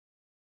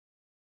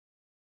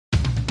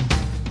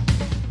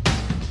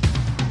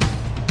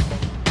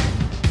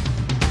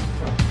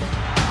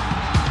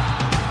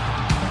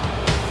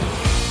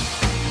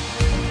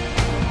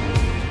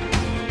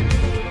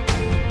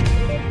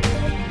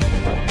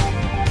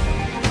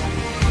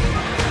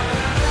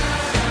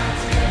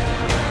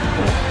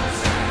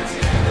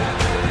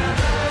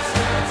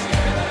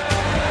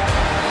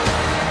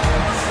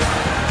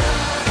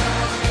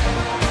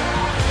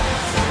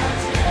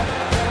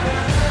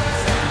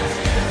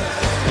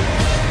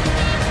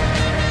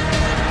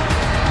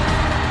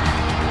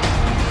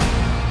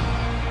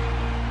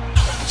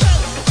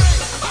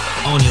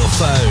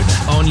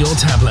on your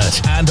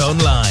tablet and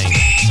online.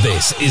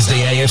 This is the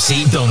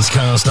AFC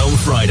Donscast on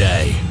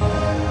Friday.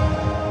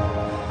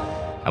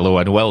 Hello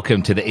and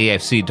welcome to the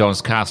AFC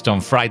Donscast on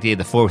Friday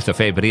the 4th of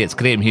February. It's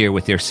Graham here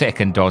with your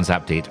second Dons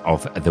update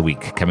of the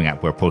week. Coming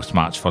up, we're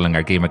post-match following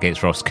our game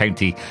against Ross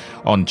County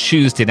on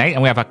Tuesday night,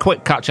 and we have a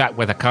quick catch-up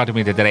with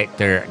Academy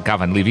Director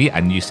Gavin Levy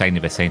and new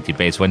signing Vicente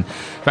Beswin.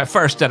 But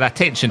first, our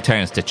attention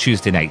turns to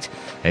Tuesday night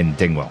in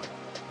Dingwall.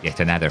 Yet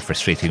another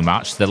frustrating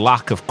match. The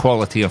lack of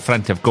quality in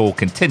front of goal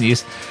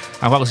continues,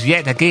 and whilst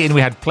yet again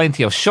we had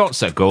plenty of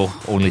shots at goal,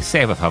 only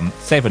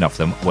seven of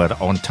them were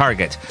on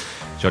target.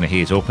 Johnny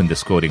Hayes opened the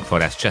scoring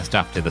for us just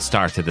after the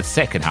start of the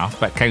second half,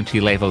 but County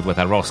levelled with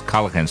a Ross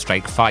Callaghan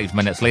strike 5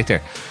 minutes later,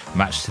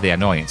 much to the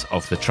annoyance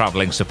of the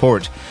travelling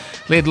support.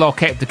 Laidlaw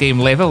kept the game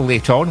level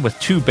late on with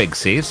two big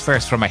saves,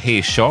 first from a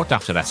Hayes shot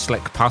after a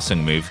slick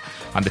passing move,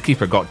 and the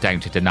keeper got down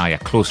to deny a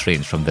close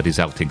range from the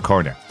resulting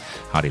corner.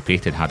 Harry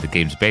Payton had the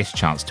game's best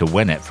chance to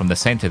win it from the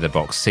centre of the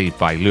box, saved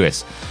by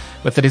Lewis.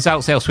 With the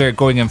results elsewhere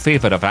going in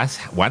favour of us,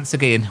 once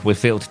again we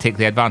failed to take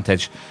the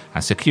advantage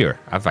and secure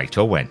a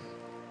vital win.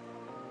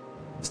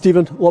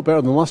 Stephen, a lot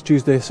better than last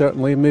Tuesday,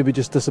 certainly. Maybe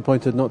just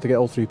disappointed not to get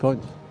all 3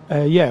 points.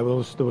 There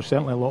was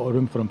certainly a lot of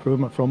room for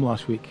improvement from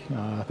last week.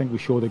 I think we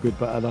showed a good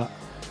bit of that.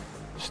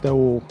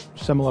 Still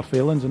similar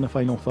failings in the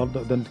final third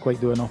that didn't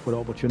quite do enough with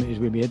the opportunities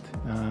we made,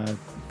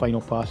 final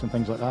pass and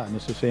things like that. And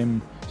it's the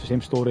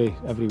same story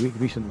every week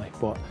recently.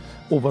 But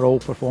overall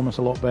performance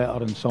a lot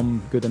better and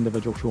some good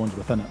individual showings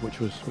within it,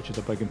 which is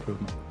a big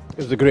improvement.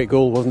 It was a great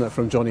goal, wasn't it,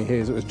 from Johnny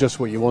Hayes? It was just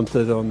what you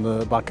wanted on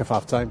the back of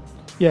half time.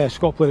 Yeah,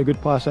 Scott played a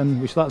good pass in.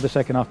 We started the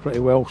second half pretty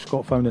well.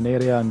 Scott found an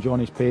area and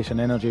Johnny's pace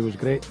and energy was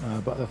great,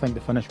 but I think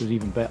the finish was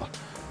even better.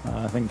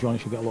 I think Johnny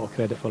should get a lot of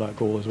credit for that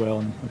goal as well,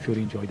 and I'm sure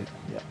he enjoyed it.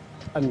 Yeah.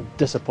 And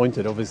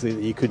disappointed, obviously,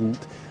 that you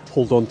couldn't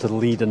hold on to the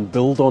lead and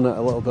build on it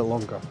a little bit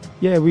longer.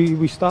 Yeah,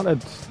 we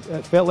started,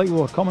 it felt like we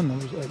were coming,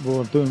 we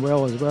were doing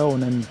well as well,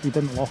 and then we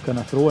didn't lock in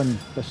a throw in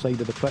this side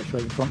of the pitch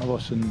right in front of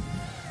us, and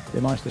they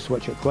managed to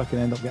switch it quick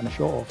and end up getting a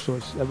shot off. So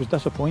it was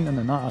disappointing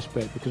in that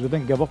aspect because we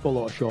didn't give up a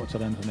lot of shots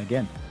or anything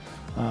again.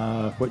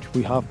 Which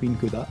we have been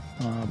good at,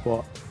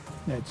 but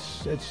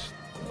it's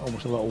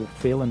almost a little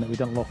failing that we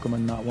didn't lock them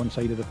in that one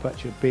side of the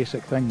pitch. A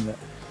basic thing that,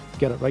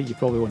 get it right, you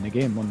probably win the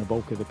game, won the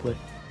bulk of the play.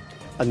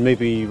 And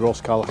maybe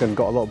Ross Callaghan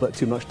got a little bit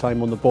too much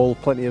time on the ball,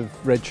 plenty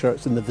of red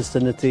shirts in the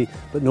vicinity,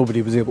 but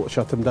nobody was able to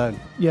shut him down.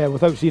 Yeah,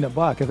 without seeing it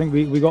back, I think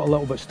we got a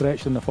little bit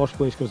stretched in the first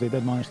place because they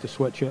did manage to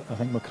switch it. I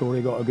think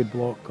McCrory got a good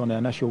block on the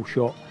initial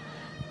shot,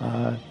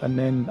 and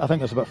then I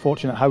think it's a bit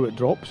fortunate how it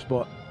drops,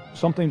 but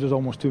sometimes there's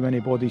almost too many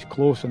bodies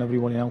close and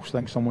everyone else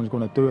thinks someone's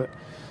going to do it,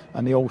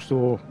 and they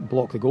also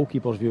block the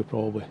goalkeeper's view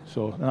probably.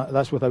 So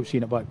that's without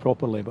seeing it back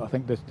properly, but I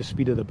think the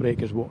speed of the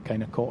break is what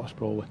kind of caught us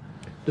probably.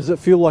 Does it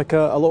feel like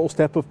a little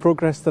step of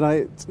progress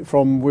tonight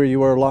from where you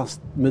were last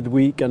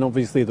midweek? And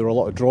obviously there are a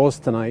lot of draws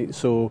tonight,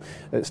 so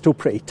it's still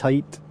pretty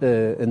tight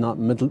in that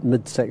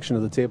mid section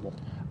of the table.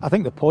 I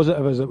think the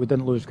positive is that we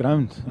didn't lose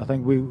ground. I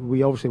think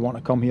we obviously want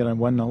to come here and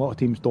win. A lot of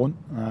teams don't.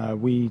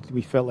 We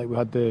felt like we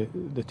had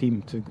the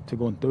team to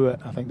go and do it.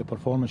 I think the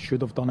performance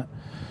should have done it.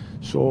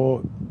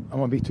 So I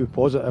won't be too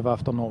positive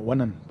after not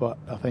winning, but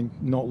I think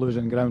not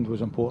losing ground was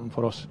important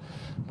for us.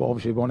 But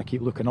obviously we want to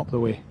keep looking up the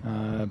way.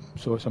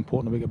 So it's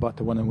important that we get back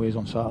to winning ways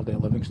on Saturday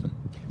at Livingston.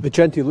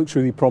 Vicente looks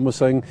really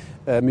promising.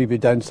 Maybe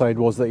downside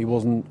was that he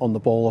wasn't on the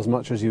ball as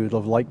much as you would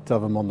have liked to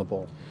have him on the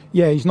ball.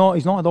 Yeah, he's not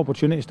had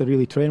opportunities to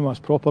really train with us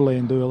properly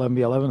and do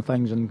 11v11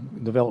 things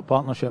and develop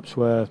partnerships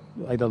with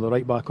either the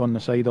right back on the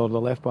side or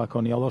the left back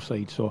on the other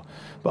side. So,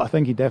 but I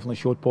think he definitely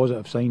showed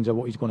positive signs of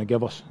what he's going to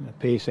give us: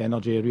 pace,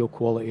 energy, real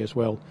quality as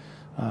well.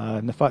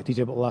 And the fact he's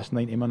able to last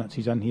 90 minutes,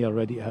 he's in here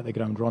ready to hit the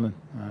ground running.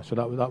 So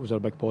that was a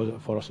big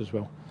positive for us as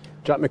well.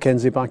 Jack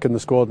McKenzie back in the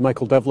squad.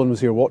 Michael Devlin was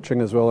here watching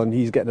as well, and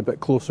he's getting a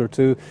bit closer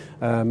too.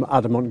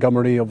 Adam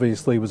Montgomery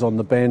obviously was on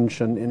the bench,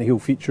 and he'll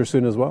feature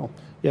soon as well.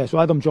 Yeah, so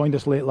Adam joined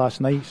us late last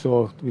night,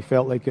 so we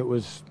felt like it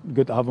was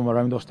good to have him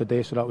around us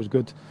today, so that was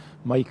good.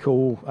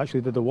 Michael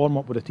actually did the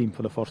warm-up with the team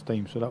for the first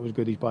time, so that was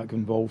good, he's back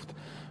involved.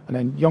 And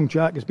then young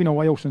Jack, it's been a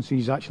while since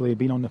he's actually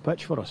been on the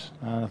pitch for us.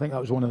 I think that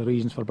was one of the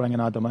reasons for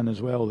bringing Adam in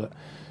as well, that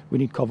we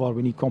need cover,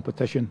 we need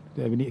competition,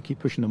 we need to keep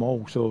pushing them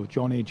all. So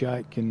Johnny,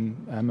 Jack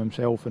and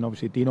himself and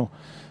obviously Dino,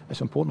 it's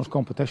important there's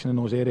competition in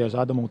those areas.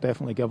 Adam will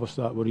definitely give us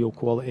that with real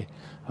quality,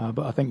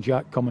 but I think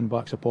Jack coming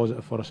back's a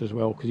positive for us as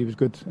well because he was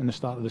good in the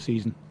start of the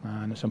season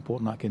and it's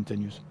important that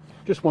continues.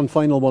 Just one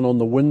final one on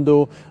the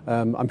window.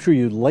 I'm sure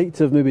you'd like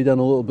to have maybe done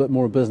a little bit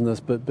more business,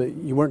 but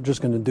you weren't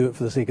just going to do it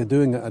for the sake of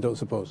doing it, I don't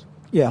suppose.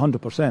 Yeah,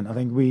 100%. I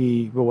think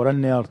we were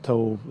in there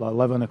till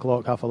 11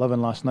 o'clock, half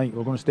 11 last night. We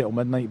were going to stay till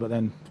midnight, but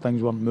then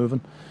things weren't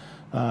moving.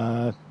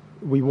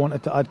 We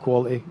wanted to add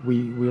quality.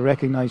 We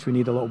recognised we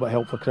need a little bit of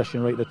help for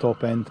Christian right at the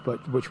top end, but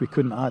which we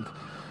couldn't add.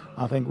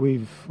 I think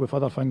we've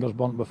had our fingers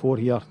burnt before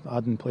here,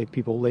 adding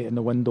people late in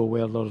the window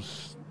where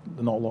there's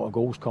not a lot of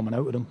goals coming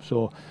out of them.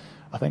 So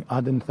I think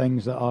adding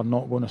things that are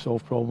not going to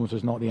solve problems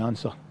is not the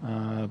answer.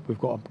 We've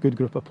got a good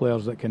group of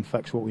players that can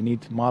fix what we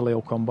need. Marley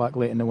will come back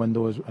in 4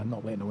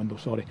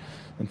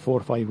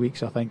 or 5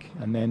 weeks, I think,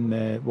 and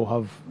then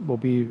we'll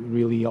be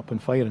really up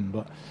and firing.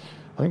 But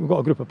I think we've got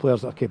a group of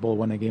players that are capable of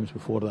winning games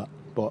before that.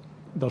 But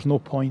there's no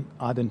point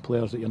adding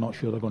players that you're not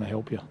sure are going to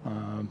help you.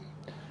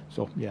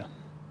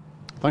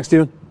 Thanks,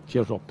 Stephen.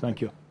 Cheers, Rob.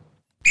 Thank you.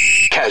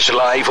 Catch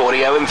live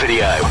audio and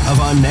video of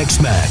our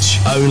next match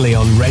only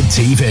on Red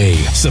TV.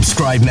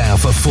 Subscribe now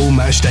for full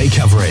matchday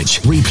coverage,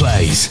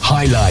 replays,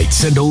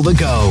 highlights and all the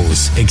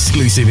goals,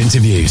 exclusive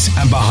interviews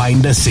and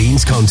behind the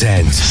scenes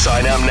content.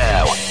 Sign up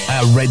now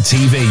at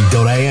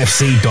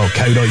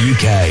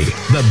redtv.afc.co.uk.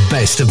 The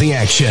best of the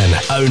action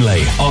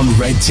only on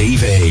Red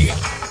TV.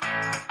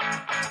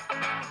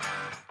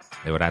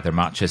 There were other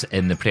matches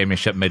in the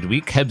Premiership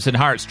midweek. Hibs and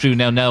Hearts drew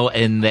 0-0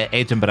 in the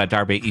Edinburgh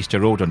Derby Easter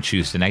Road on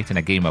Tuesday night in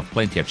a game of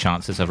plenty of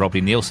chances as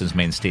Robbie Nielsen's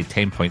men stayed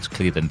 10 points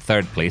clear in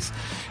third place.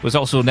 It was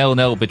also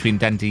 0-0 between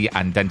Dundee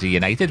and Dundee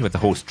United, with the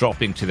hosts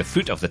dropping to the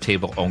foot of the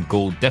table on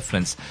goal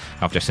difference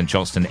after St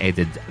Johnstone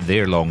ended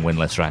their long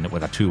winless run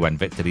with a 2-1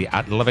 victory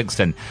at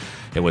Livingston.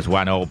 It was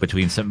 1-1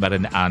 between St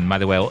Mirren and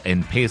Motherwell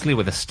in Paisley,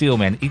 with the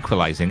Steelmen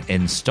equalising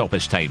in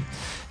stoppage time.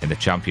 In the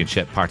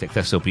Championship, Partick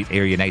Thistle beat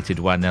Ayr United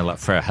 1-0 at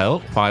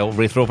Firhill, while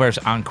Wraith Rovers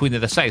and Queen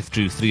of the South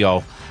drew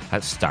 3-3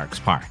 at Starks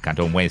Park. And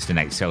on Wednesday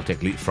night,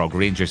 Celtic leapfrog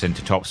Rangers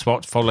into top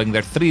spot following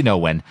their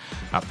 3-0 win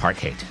at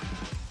Parkhead.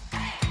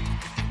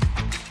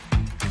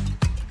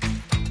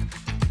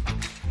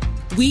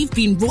 We've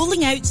been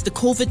rolling out the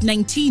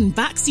COVID-19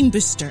 vaccine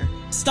booster,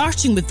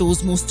 starting with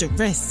those most at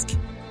risk.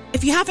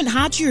 If you haven't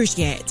had yours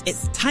yet,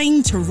 it's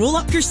time to roll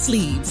up your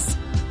sleeves.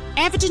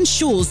 Evidence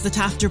shows that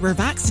after we're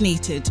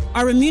vaccinated,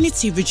 our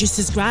immunity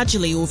reduces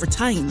gradually over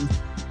time.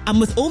 And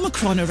with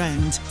Omicron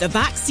around, the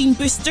vaccine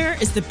booster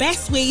is the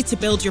best way to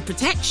build your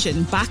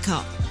protection back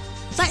up.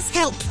 Let's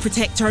help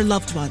protect our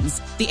loved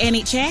ones, the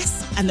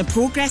NHS and the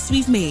progress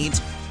we've made.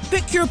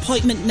 Book your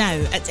appointment now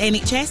at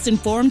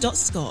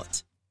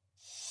nhsinform.scot.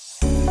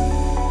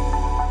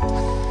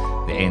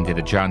 The end of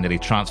the January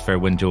transfer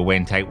window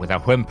went out with a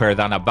whimper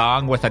than a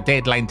bang, with a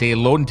deadline day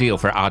loan deal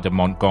for Adam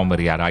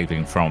Montgomery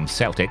arriving from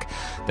Celtic.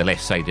 The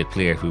left-sided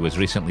player, who was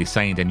recently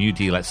signed a new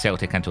deal at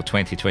Celtic until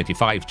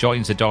 2025,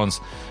 joins the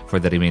Dons for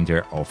the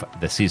remainder of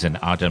the season.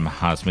 Adam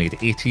has made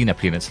 18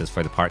 appearances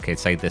for the Parkhead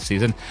side this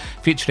season,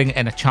 featuring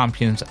in a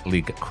Champions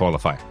League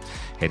qualifier.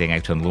 Heading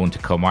out on loan to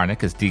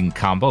Kilmarnock is Dean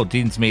Campbell.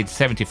 Dean's made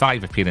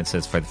 75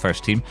 appearances for the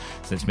first team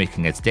since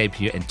making its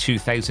debut in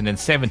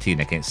 2017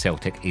 against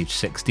Celtic, aged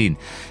 16.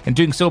 In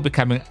doing so,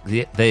 becoming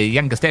the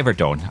youngest ever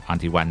Don, and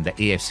he won the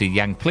AFC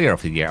Young Player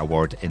of the Year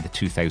award in the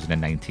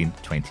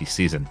 2019-20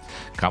 season.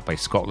 Capped by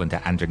Scotland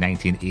at under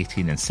 19,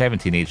 18 and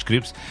 17 age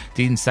groups,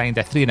 Dean signed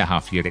a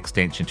 3.5-year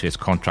extension to his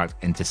contract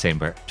in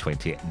December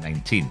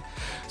 2019.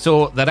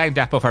 So, the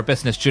roundup of our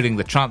business during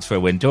the transfer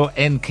window.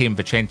 In came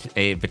Vicente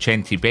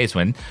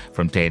Bezwin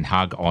from Den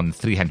Haag on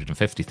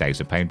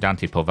 £350,000.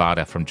 Dante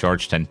Polvara from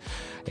Georgetown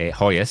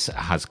Hoyas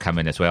has come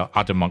in as well.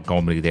 Adam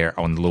Montgomery there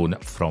on loan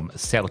from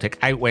Celtic.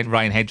 Out went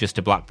Ryan Hedges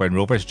to Blackburn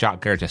Rovers. Jack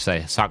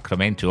Gerges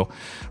Sacramento.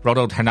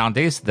 Ronald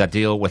Hernandez, the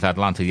deal with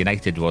Atlanta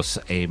United was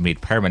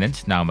made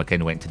permanent. Niall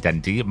McGinn went to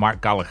Dundee.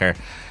 Mark Gallagher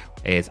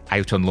is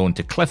out on loan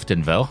to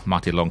Cliftonville.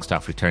 Matty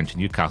Longstaff returned to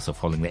Newcastle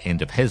following the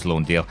end of his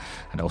loan deal,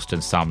 and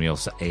Austin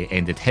Samuels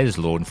ended his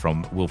loan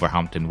from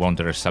Wolverhampton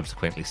Wanderers,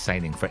 subsequently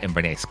signing for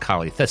Inverness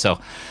Cally Thistle,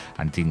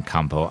 and Dean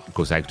Campbell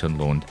goes out on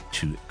loan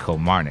to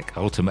Kilmarnock.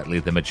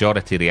 Ultimately, the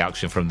majority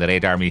reaction from the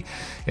Red Army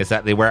is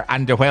that they were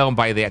underwhelmed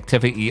by the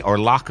activity or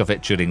lack of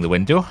it during the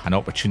window, an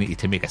opportunity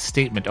to make a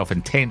statement of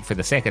intent for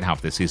the second half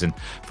of the season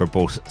for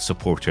both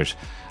supporters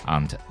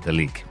and the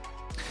league.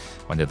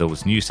 One of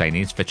those new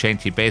signings,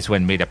 Vicente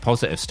Bezwin, made a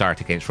positive start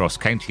against Ross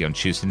County on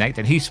Tuesday night,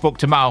 and he spoke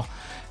to Mal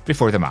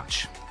before the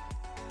match.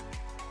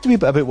 Tell me a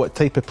bit about what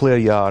type of player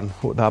you are and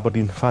what the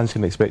Aberdeen fans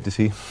can expect to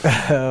see.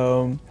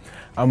 I'm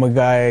a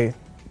guy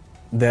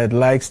that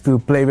likes to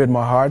play with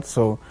my heart,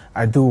 so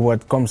I do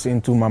what comes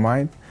into my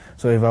mind.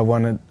 So if I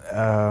want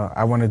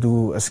to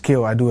do a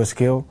skill, I do a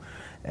skill,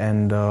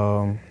 and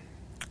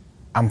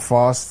I'm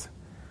fast.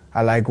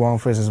 I like one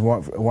versus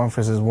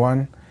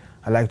one.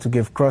 I like to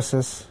give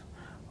crosses.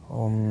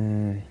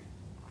 I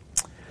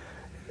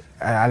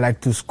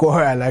like to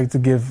score. I like to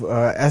give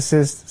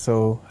assists.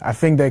 So I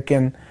think they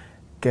can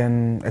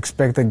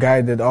expect a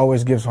guy that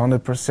always gives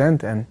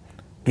 100% and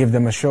give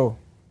them a show.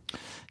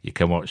 You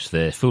can watch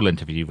the full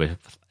interview with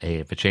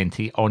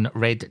Vicente on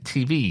Red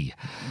TV.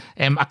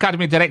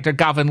 Academy Director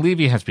Gavin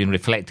Levy has been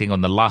reflecting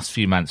on the last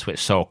few months which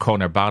saw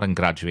Conor Barron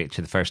graduate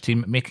to the first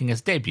team, making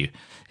his debut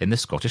in the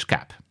Scottish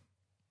Cup.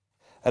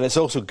 And it's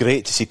also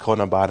great to see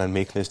Conor Barron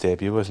making his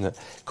debut, wasn't it?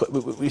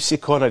 We see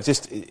Conor,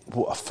 just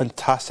what a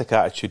fantastic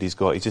attitude he's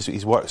got.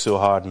 He's worked so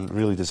hard and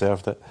really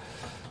deserved it.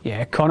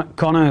 Yeah,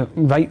 Conor,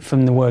 right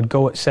from the word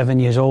go at 7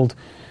 years old,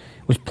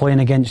 was playing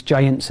against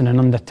Giants in an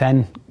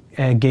under-10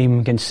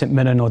 game against St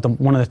Mirren, or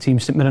one of the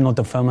teams, St Mirren or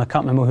Dunfermline, I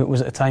can't remember who it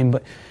was at the time,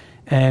 but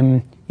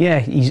yeah,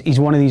 he's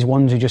one of these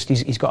ones who just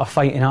he's got a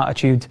fighting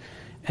attitude.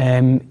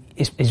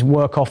 his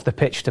work off the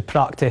pitch to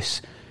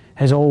practice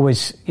has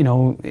always,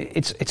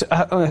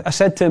 I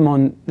said to him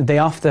on the day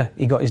after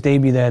he got his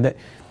debut there that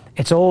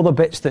it's all the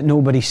bits that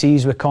nobody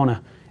sees with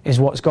Connor is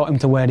what's got him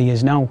to where he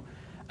is now.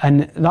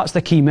 And that's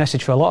the key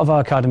message for a lot of our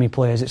academy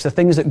players. It's the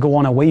things that go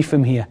on away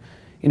from here.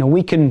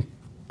 We can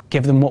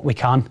give them what we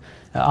can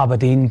at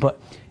Aberdeen,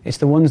 but it's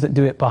the ones that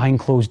do it behind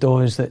closed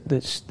doors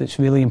that's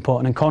really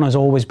important. And Connor's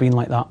always been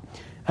like that.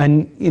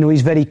 And,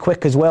 he's very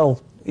quick as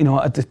well,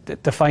 at the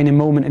defining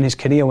moment in his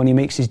career when he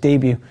makes his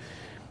debut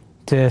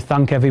to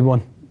thank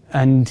everyone.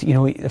 And,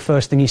 the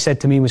first thing he said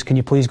to me was, can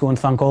you please go and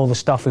thank all the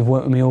staff who've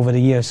worked with me over the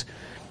years?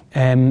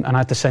 And I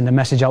had to send a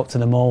message out to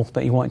them all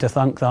that he wanted to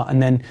thank that.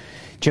 And then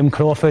Jim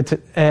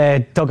Crawford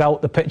dug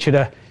out the picture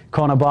of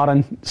Conor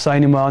Barron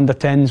signing my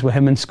under-10s with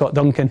him and Scott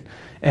Duncan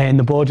in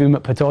the boardroom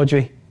at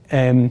Pittodrie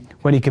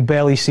when he could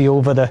barely see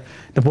over the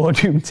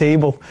boardroom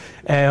table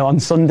on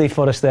Sunday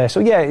for us there. So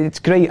yeah, it's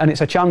great, and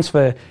it's a chance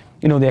for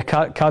the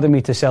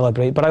academy to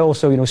celebrate. But I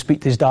also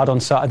speak to his dad on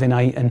Saturday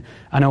night, and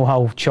I know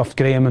how chuffed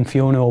Graham and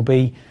Fiona will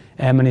be,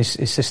 and his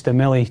sister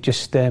Millie,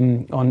 just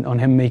on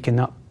him making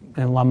that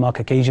landmark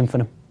occasion for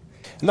them.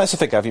 And that's the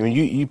thing, Gav.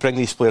 You bring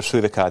these players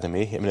through the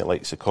academy. It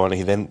likes Connor.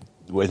 He then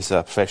wins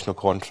a professional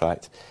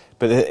contract.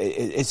 But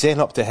it's then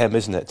up to him,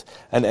 isn't it?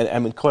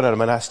 And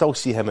Connor, I still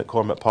see him at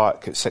Cormac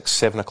Park at 6,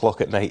 7 o'clock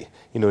at night.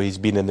 He's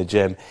been in the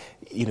gym.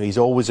 He's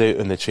always out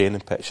on the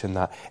training pitch and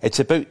that. It's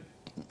about,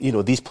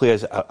 these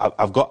players,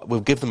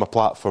 we'll give them a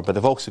platform, but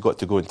they've also got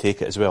to go and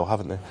take it as well,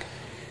 haven't they?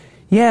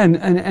 Yeah,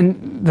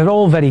 and they're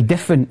all very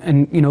different.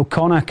 And,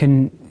 Connor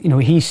can,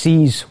 he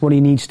sees what he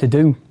needs to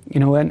do.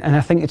 And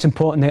I think it's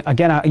important that,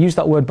 again, I used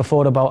that word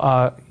before about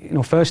our,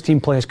 first team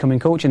players coming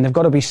coaching. They've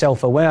got to be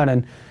self-aware,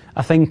 and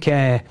I think,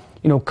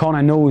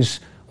 Connor knows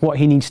what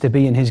he needs to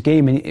be in his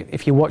game. And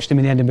if you watched him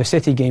in the Edinburgh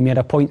City game, he had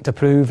a point to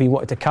prove. He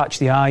wanted to catch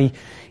the eye.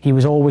 He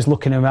was always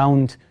looking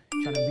around,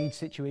 trying to read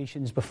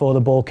situations before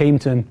the ball came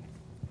to him.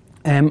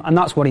 And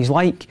that's what he's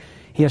like.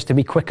 He has to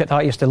be quick at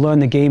that. He has to learn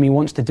the game. He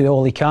wants to do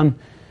all he can.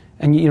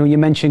 And, you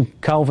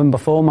mentioned Calvin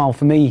before, Mal.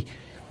 For me,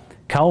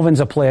 Calvin's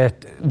a player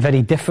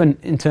very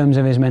different in terms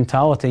of his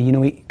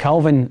mentality.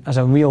 Calvin has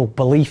a real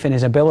belief in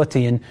his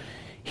ability, and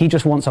he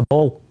just wants a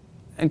ball.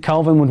 And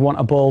Calvin would want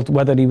a ball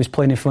whether he was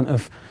playing in front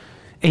of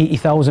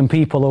 80,000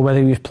 people or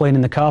whether he was playing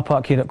in the car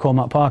park here at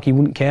Cormac Park. He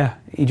wouldn't care.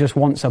 He just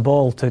wants a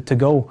ball to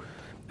go.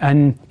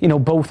 And,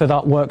 both of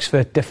that works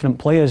for different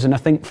players. And I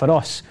think for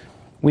us,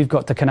 we've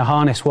got to kind of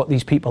harness what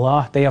these people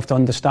are. They have to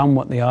understand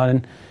what they are,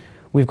 and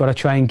we've got to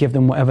try and give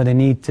them whatever they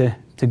need to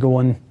go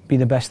and be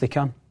the best they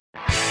can.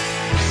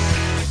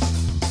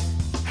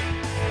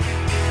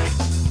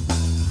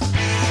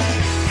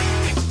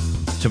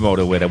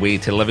 Tomorrow we're away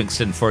to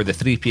Livingston for the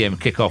 3 p.m.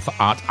 kickoff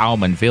at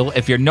Almondvale.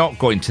 If you're not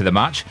going to the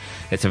match,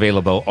 it's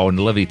available on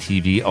Livy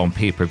TV on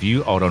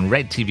pay-per-view or on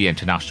Red TV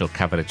International.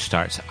 Coverage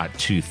starts at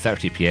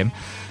 2:30 p.m.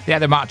 The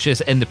other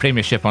matches in the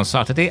Premiership on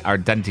Saturday are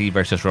Dundee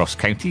versus Ross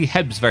County,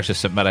 Hibs versus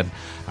St Mirren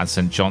and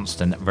St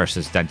Johnstone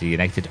versus Dundee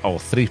United, all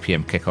 3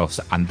 p.m. kickoffs.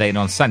 And then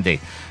on Sunday,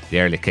 the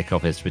early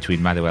kickoff is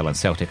between Motherwell and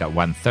Celtic at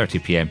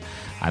 1:30 p.m.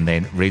 and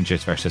then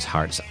Rangers versus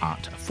Hearts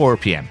at 4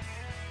 p.m.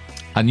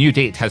 A new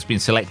date has been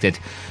selected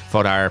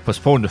for our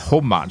postponed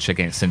home match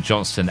against St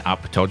Johnstone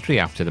at Pittodrie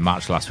after the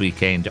match last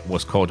weekend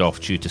was called off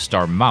due to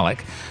Storm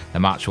Malik. The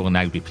match will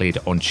now be played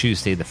on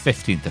Tuesday the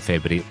 15th of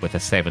February with a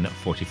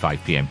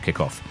 7:45 p.m.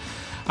 kickoff.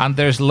 And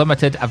there's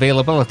limited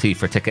availability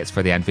for tickets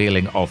for the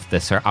unveiling of the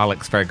Sir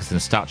Alex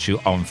Ferguson statue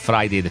on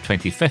Friday the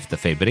 25th of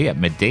February at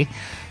midday.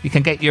 You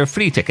can get your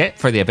free ticket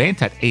for the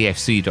event at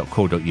afc.co.uk/e-tickets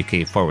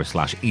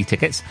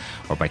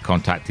or by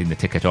contacting the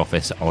ticket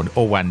office on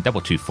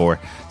 01224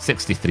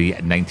 63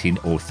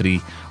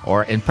 1903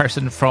 or in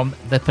person from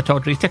the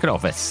Pittodrie ticket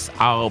office.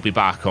 I'll be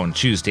back on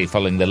Tuesday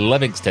following the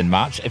Livingston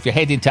match. If you're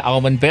heading to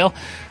Almondvale,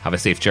 have a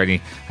safe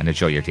journey and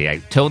enjoy your day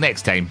out. Till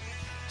next time,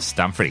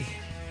 stand free.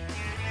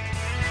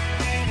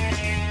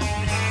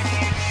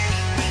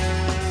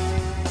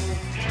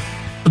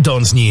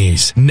 Don's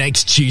News,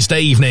 next Tuesday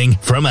evening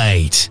from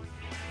 8.